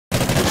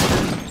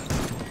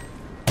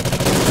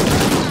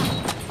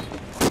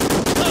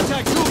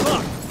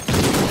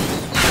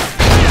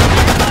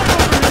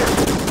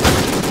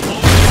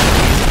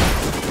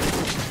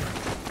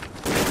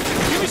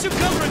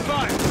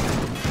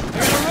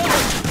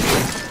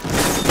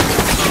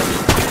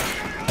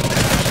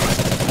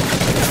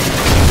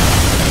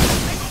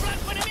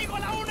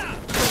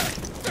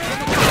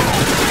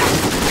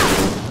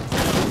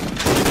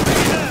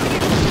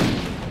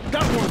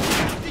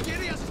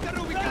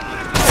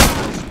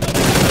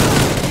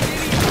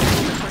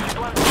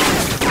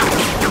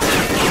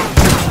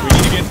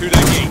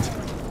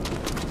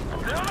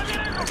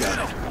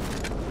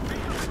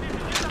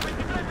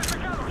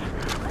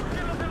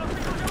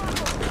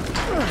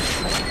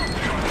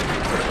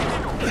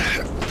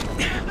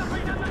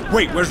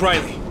Wait, where's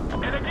Riley?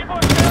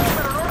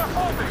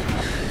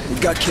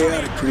 It got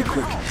chaotic pretty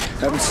quick.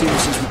 Haven't seen him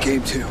since we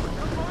came to.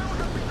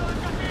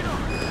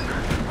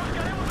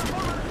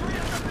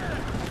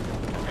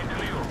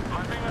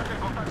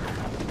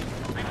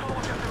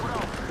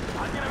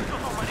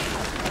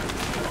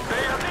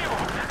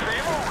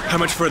 How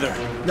much further?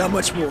 Not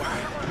much more.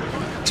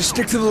 Just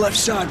stick to the left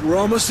side. We're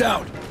almost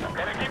out.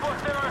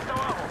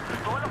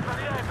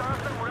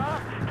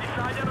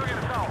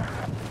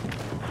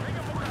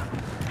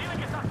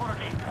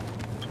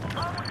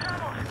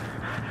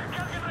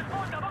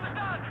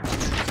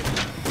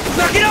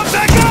 Back it up!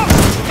 Back up!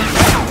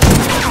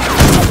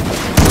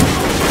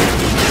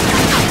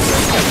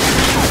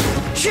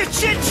 Shit!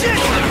 Shit! Shit!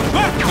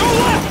 Left! Go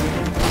left!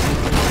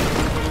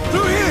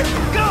 Through here!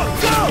 Go!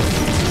 Go!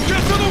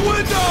 Get to the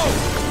window!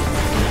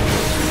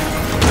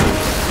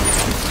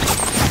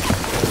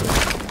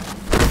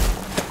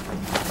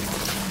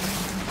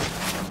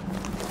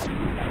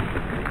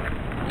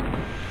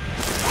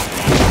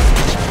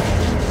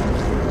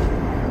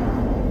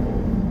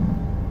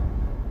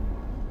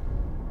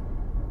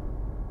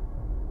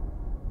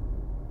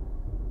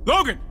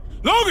 Logan!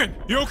 Logan!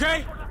 You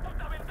okay?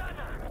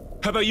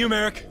 How about you,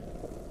 Merrick?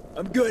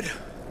 I'm good.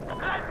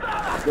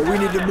 But we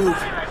need to move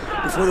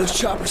before those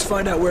choppers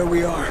find out where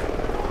we are.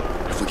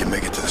 If we can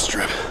make it to the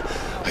strip,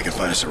 I can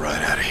find us a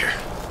ride out of here.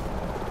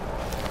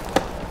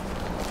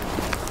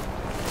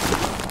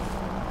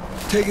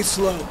 Take it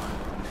slow.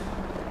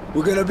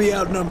 We're gonna be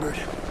outnumbered.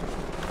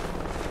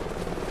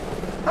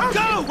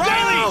 Go!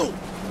 Riley!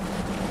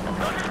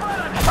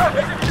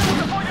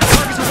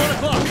 Target's at 1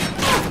 o'clock.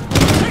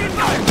 Taking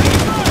fire! Taking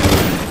fire!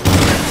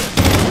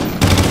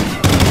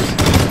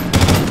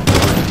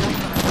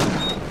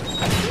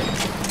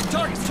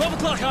 Target's 12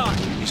 o'clock high.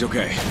 He's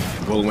okay.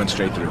 Bullet went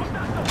straight through.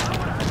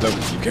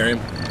 Logan, you carry him?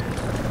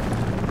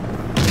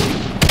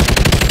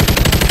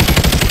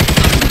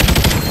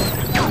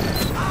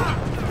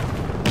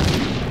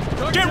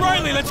 Get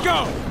Riley, let's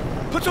go!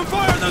 Put some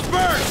fire on those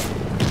birds!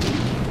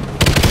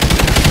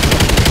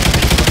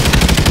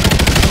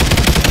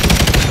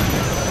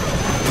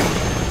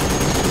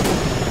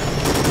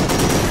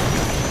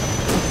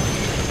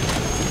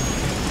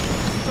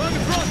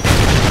 Target front!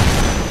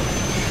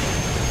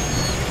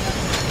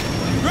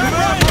 Grab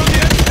Riley! On the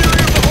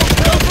exterior of the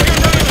hotel!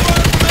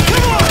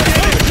 Come on!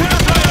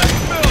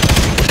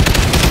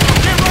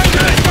 Get Riley,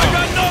 let's go! I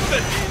got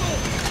nothing!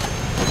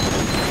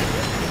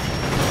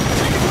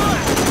 Take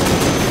fire!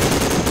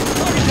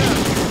 Target down!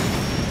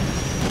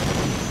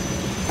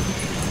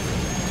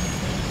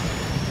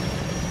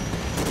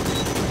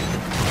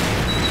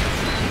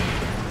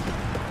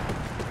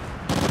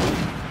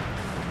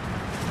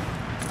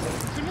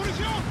 ¡Sin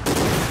munición!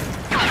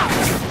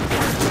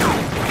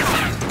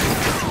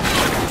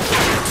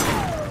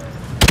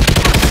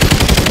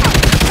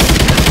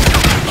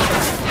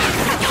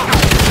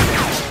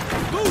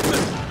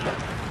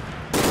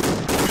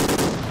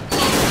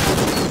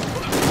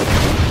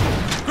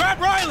 Grab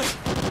Riley!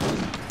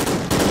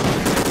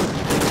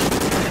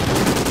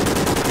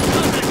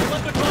 Contact,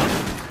 11 o'clock.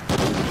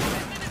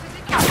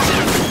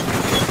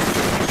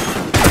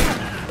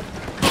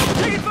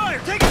 Taking fire!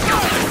 Taking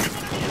fire!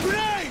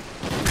 Grenade!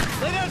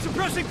 Lay down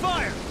suppressing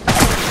fire!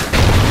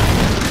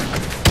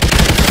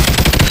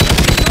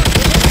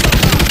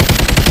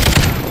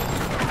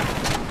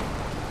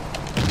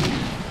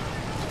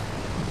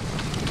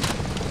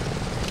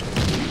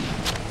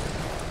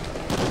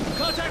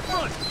 Contact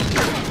front!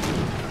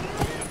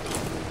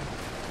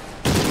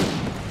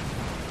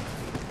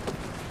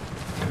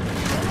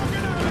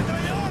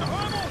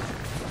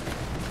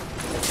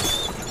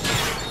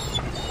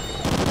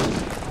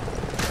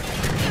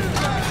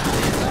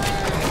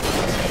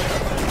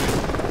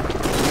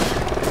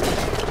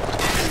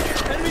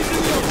 Enemies in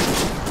the open!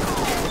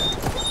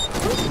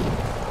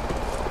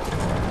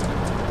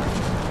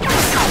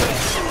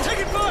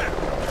 Taking fire!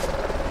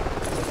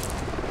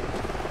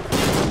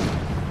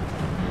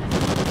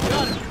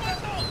 Got it!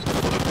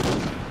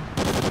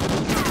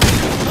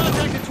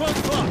 Contact at 12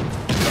 o'clock!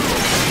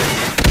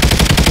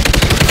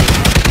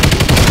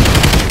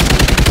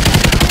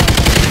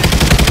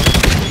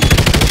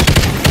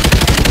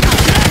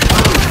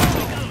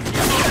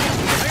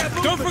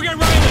 Don't forget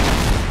Riley!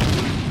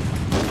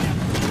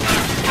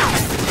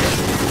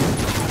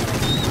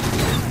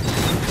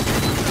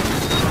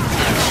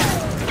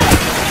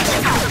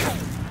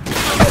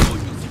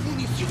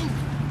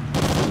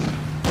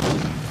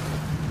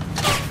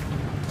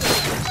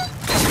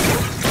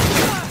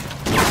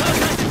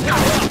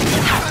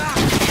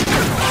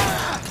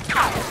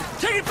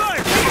 Taking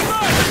fire! Taking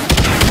fire!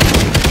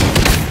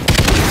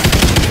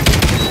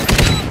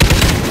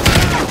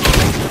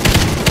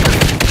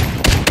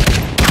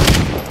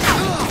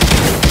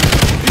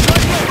 He's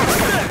right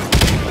there!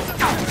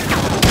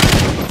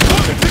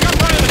 Logan, pick up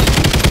Riley!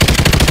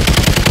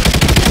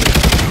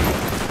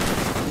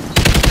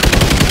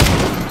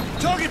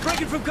 Target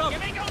breaking from cover!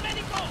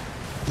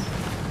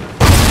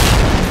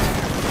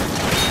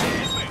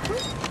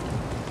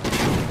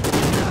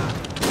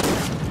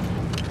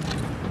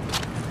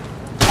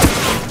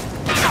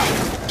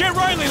 Get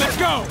Riley, let's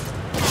go!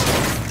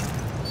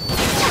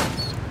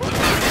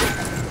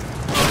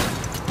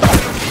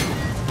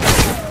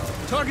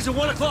 Target's at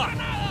 1 o'clock.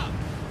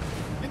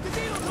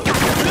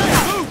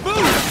 Move,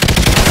 move!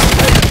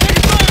 Take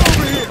fire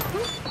over here!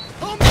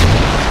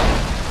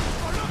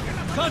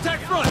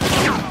 Contact front!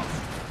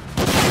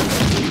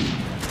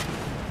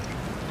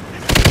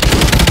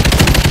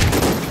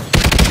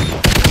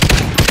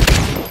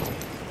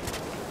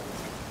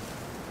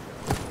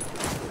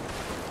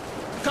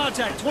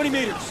 Contact, 20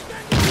 meters.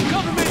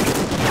 Cover me!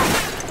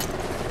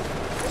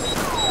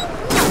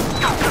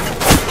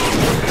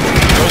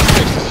 Code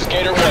 6, this is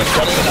Gator 1,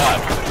 coming in hot.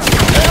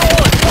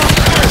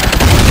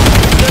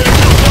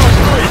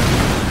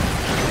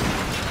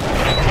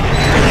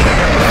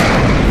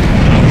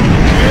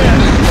 Yeah,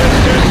 this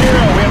is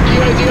 2-0. We have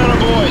PID on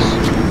our boys.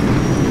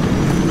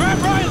 Grab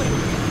Riley!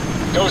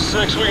 Code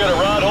 6, we got a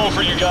ride home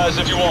for you guys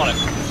if you want it.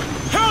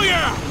 Hell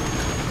yeah!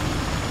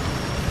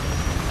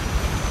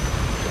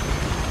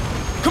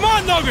 Come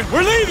on, Logan,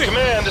 we're leaving!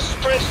 Command, this is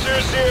Prince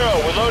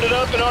 2-0. We're loaded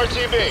up in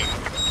RTB.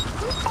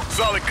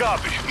 Solid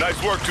copy.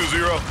 Nice work,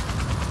 2-0.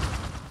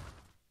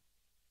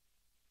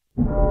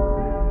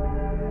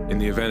 In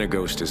the event a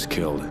ghost is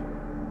killed,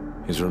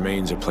 his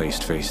remains are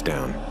placed face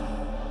down,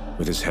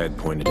 with his head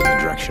pointed in the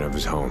direction of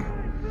his home,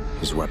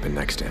 his weapon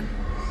next to him.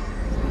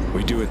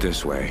 We do it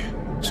this way,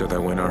 so that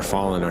when our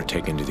fallen are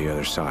taken to the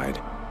other side,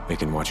 they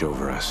can watch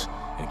over us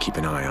and keep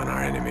an eye on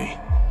our enemy.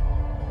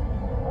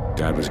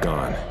 Dad was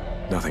gone.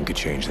 Nothing could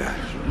change that.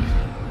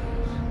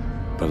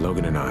 But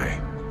Logan and I,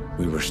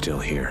 we were still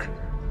here.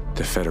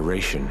 The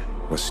Federation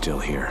was still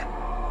here.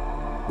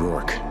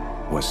 Rourke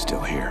was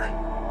still here.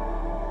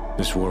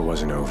 This war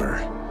wasn't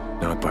over,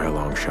 not by a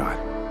long shot.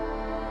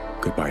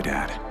 Goodbye,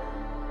 Dad.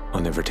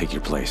 I'll never take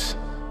your place,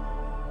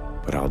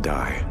 but I'll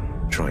die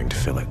trying to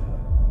fill it.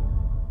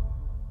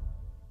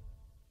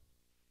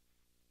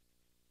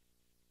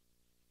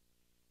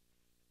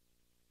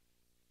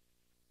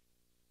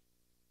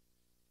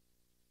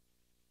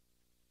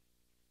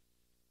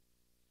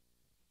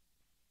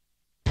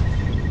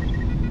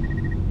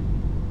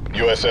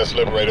 USS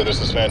Liberator,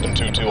 this is Phantom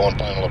 2-2 on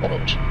final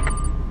approach.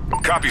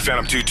 Copy,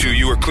 Phantom 2-2.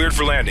 You are cleared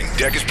for landing.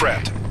 Deck is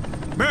prepped.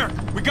 Merrick,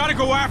 we gotta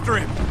go after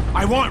him.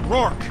 I want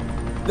Rourke.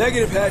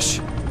 Negative, Hesh.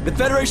 The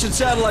Federation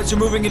satellites are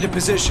moving into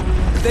position.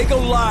 If they go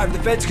live, the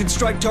Feds can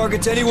strike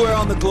targets anywhere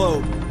on the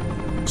globe.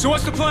 So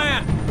what's the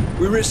plan?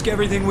 We risk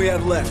everything we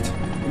have left,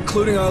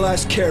 including our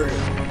last carrier.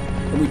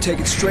 And we take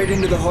it straight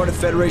into the heart of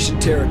Federation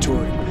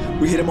territory.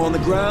 We hit him on the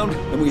ground,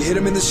 and we hit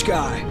him in the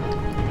sky.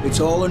 It's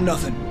all or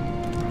nothing.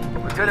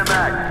 Lieutenant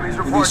Mack, please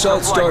report. When the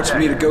assault to the flight starts, deck.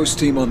 meet a ghost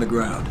team on the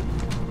ground.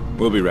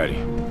 We'll be ready.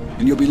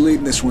 And you'll be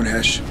leading this one,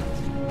 Hesh.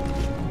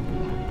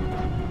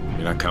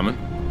 You're not coming?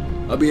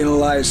 I'll be in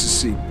Elias's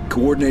seat,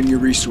 coordinating your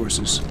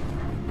resources.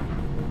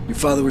 Your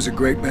father was a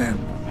great man,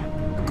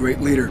 a great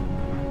leader.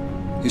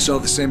 He saw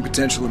the same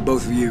potential in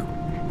both of you.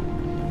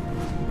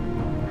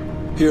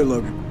 Here,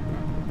 Logan.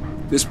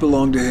 This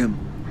belonged to him.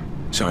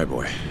 Sorry,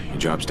 boy. Your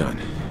job's done.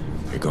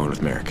 You're going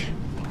with Merrick.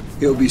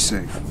 He'll be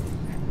safe.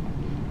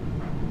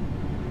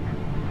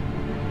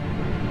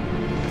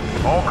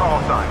 All call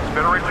signs.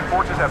 Federation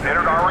forces have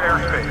entered our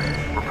airspace.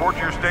 Report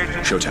to your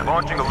station. Showtime.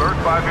 Launching alert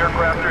 5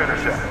 aircraft to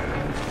intercept.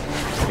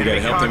 We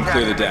gotta help them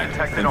clear the deck,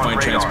 then find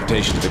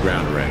transportation to the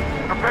ground array.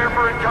 Prepare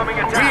for incoming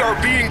attack. We are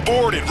being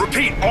boarded.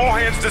 Repeat, all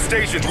hands to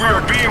stations. We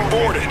are being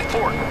boarded.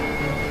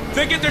 If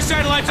they get their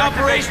satellites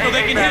operational,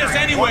 they can hit us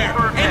anywhere,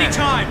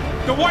 anytime.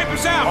 They'll wipe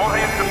us All out.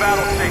 hands to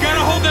battle We station.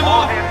 gotta hold them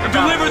All off hands to and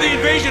battle deliver the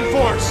station. invasion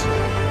force.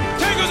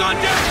 Tango's on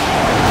deck!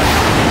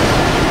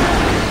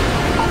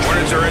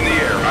 Hornets are in the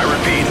air. I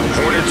repeat,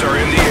 Hornets are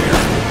in the air.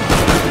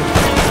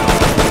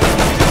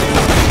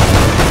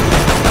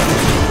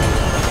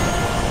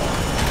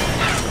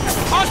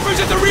 Osprey's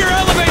at the rear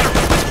elevator!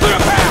 Clear a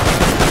path!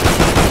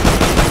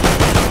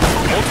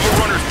 Multiple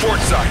runners port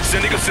side,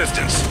 sending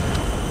assistance.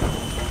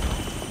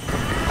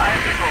 I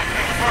have control.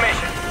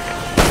 Information.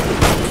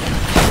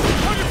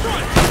 On your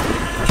front!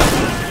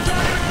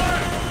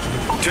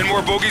 10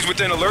 more bogies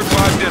within alert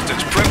 5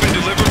 distance. Prep and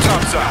deliver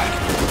topside.